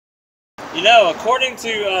You know, according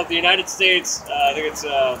to the United States, I think it's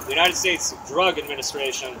the United States Drug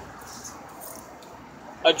Administration,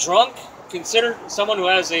 a drunk, considered someone who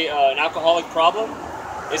has an alcoholic problem,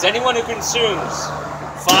 is anyone who consumes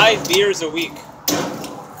 5 beers a week.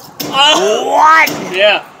 What?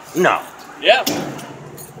 Yeah. No. Yeah.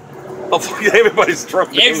 Hopefully everybody's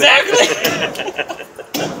drunk. Exactly.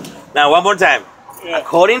 Now, one more time. Yeah.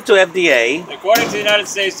 According to FDA, According to the United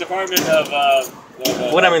States Department of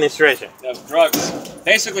Food Administration. Of drugs.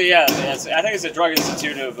 Basically, yeah. I think it's the Drug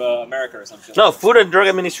Institute of America or something. No, Food and Drug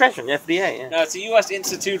Administration, FDA. Yeah. No, it's the U.S.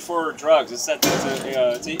 Institute for Drugs. It's a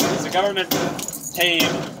government-paid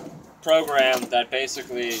program that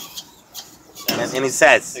basically... And it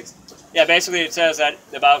says... Yeah, basically it says that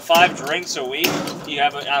about 5 drinks a week, you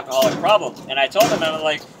have an alcoholic problem. And I told them, I'm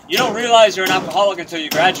like, you don't realize you're an alcoholic until you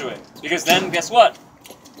graduate. Because then, guess what?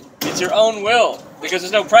 It's your own will. Because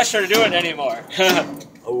there's no pressure to do it anymore.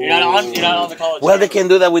 You're not on the college. Well, they can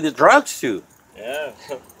do that with the drugs too. Yeah.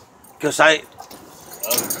 Because I'm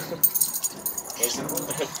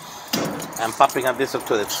popping up this up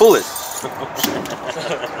to the fullest.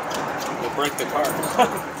 We'll break the car.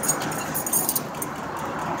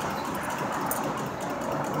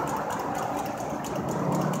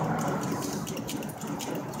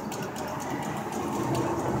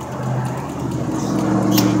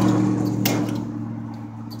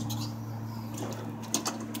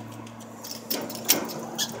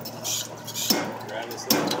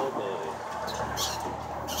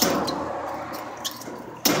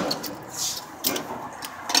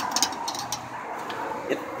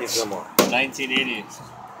 Here's one more. 1980.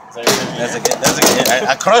 That's a good.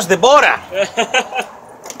 Across the border.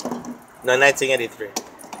 No, 1983.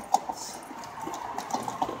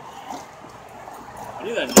 I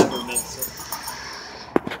knew that never meant so.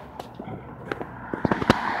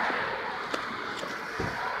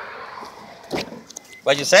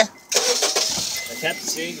 What'd you say? I kept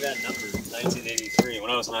seeing that number, 1983, when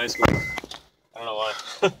I was in high school. I don't know why.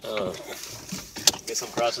 Guess I'm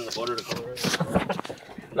crossing the border to Colorado.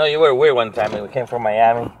 No, you were weird one time. We came from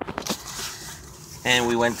Miami, and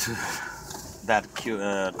we went to that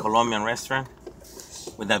Colombian restaurant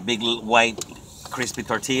with that big white crispy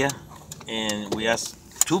tortilla, and we asked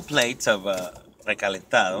 2 plates of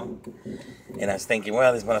recalentado. And I was thinking,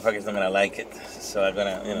 well, this motherfucker's not gonna like it, so I'm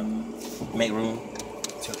gonna, make room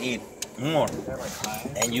to eat more.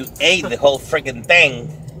 And you ate the whole freaking thing.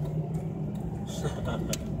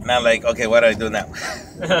 And I'm like, okay, what do I do now?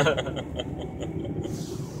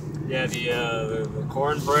 Yeah, the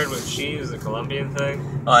cornbread with cheese, the Colombian thing.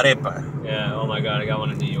 Oh, arepa. Yeah, oh my god, I got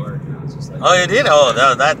one in New York. It's just like, Oh, you did? Oh,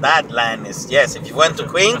 that land is, yes. If you went to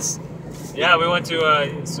Queens. yeah, we went to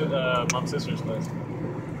Mom's sister's place.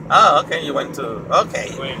 Oh, okay, you went to, okay.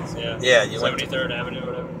 Queens, yeah. Yeah, you went 73rd Avenue,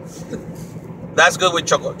 whatever. That's good with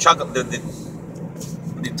chocolate,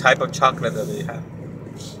 the type of chocolate that they have.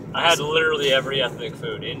 I had literally every ethnic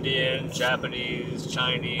food. Indian, Japanese,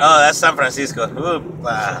 Chinese. Oh, that's San Francisco. Every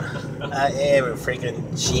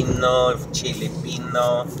freaking Chino,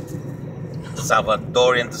 Filipino,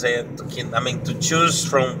 Salvadorian, to choose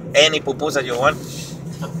from any pupusas you want.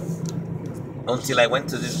 Until I went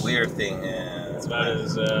to this weird thing. That's about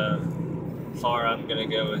as far I'm going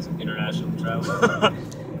to go as international travel.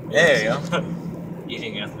 There you go.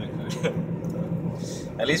 Eating ethnic food.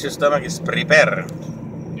 At least your stomach is prepared.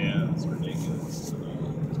 Yeah, it's ridiculous.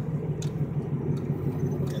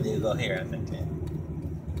 And you go here, I think. Yeah.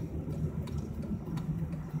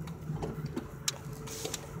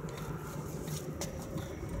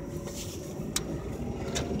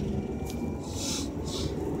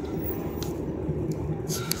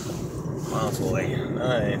 Oh boy.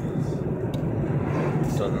 Alright.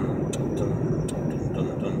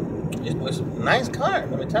 It was a nice car,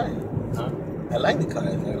 let me tell you. Huh? I like the car.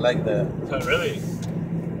 I like the. Oh, really?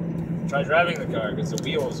 Try driving the car because the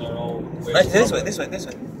wheels are all. Right, this way. What?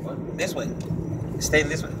 This way. Stay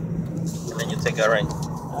this way. And then you take a right.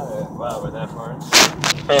 Oh, wow, we're that far.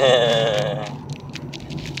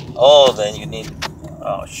 Oh, then you need.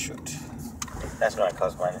 Oh, shoot. That's gonna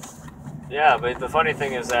cost money. Yeah, but the funny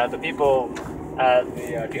thing is that the people at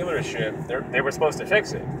the dealership, they were supposed to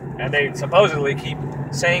fix it. And they supposedly keep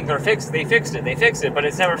saying they fixed it, but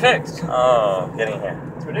it's never fixed. Oh, getting here.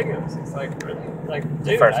 It's ridiculous. It's like, really? Like,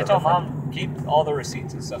 dude, I told Mom, keep all the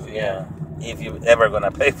receipts and stuff. Yeah, if you're ever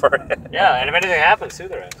gonna pay for it. Yeah, and if anything happens to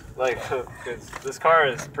the rest. Like, because this car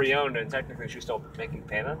is pre-owned and technically she's still making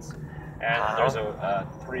payments. And there's a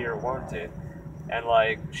 3-year warranty. And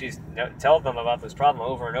like, she's tells them about this problem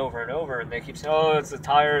over and over and over, and they keep saying, oh, it's the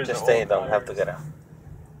tires. Just stay, don't have to get out.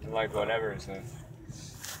 And like, whatever, so.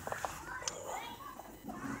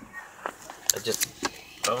 I just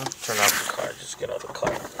don't turn off the car. Just get out of the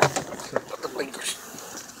car. Put the blinkers.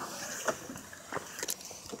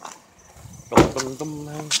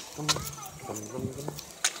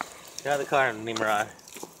 Get out of the car, Nimrod.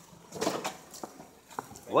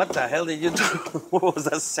 What the hell did you do? What was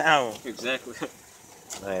that sound? Exactly.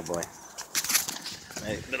 Hey, boy.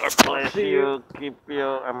 May the Lord bless you, keep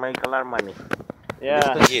you, and make a lot of money. Yeah.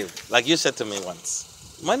 Just to give. Like you said to me once.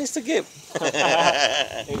 Money's to give.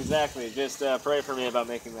 Exactly. Just pray for me about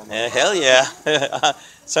making that money. Hell yeah.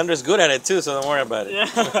 Sandra's good at it too, so don't worry about it. Yeah.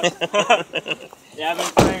 Yeah,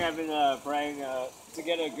 I've been praying to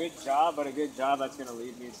get a good job, but a good job that's going to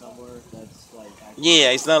lead me somewhere that's like...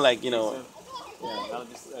 Yeah, it's not like, you know... Yeah, not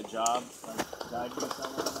just a job, like guide me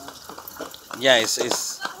somewhere. Yeah, it's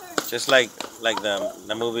just like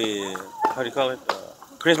the movie, how do you call it?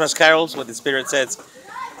 Christmas Carols, what the Spirit says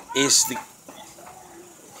is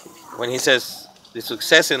when he says the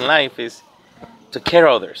success in life is to care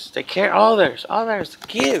others, take care others,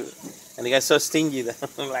 give. And the guy's so stingy that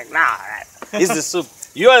I'm like, nah, it's the soup.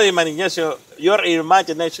 You are the imagination, your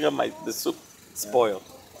imagination of the soup spoiled.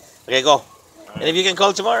 Okay, go. And if you can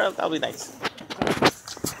call tomorrow, that'll be nice.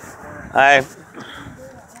 All right.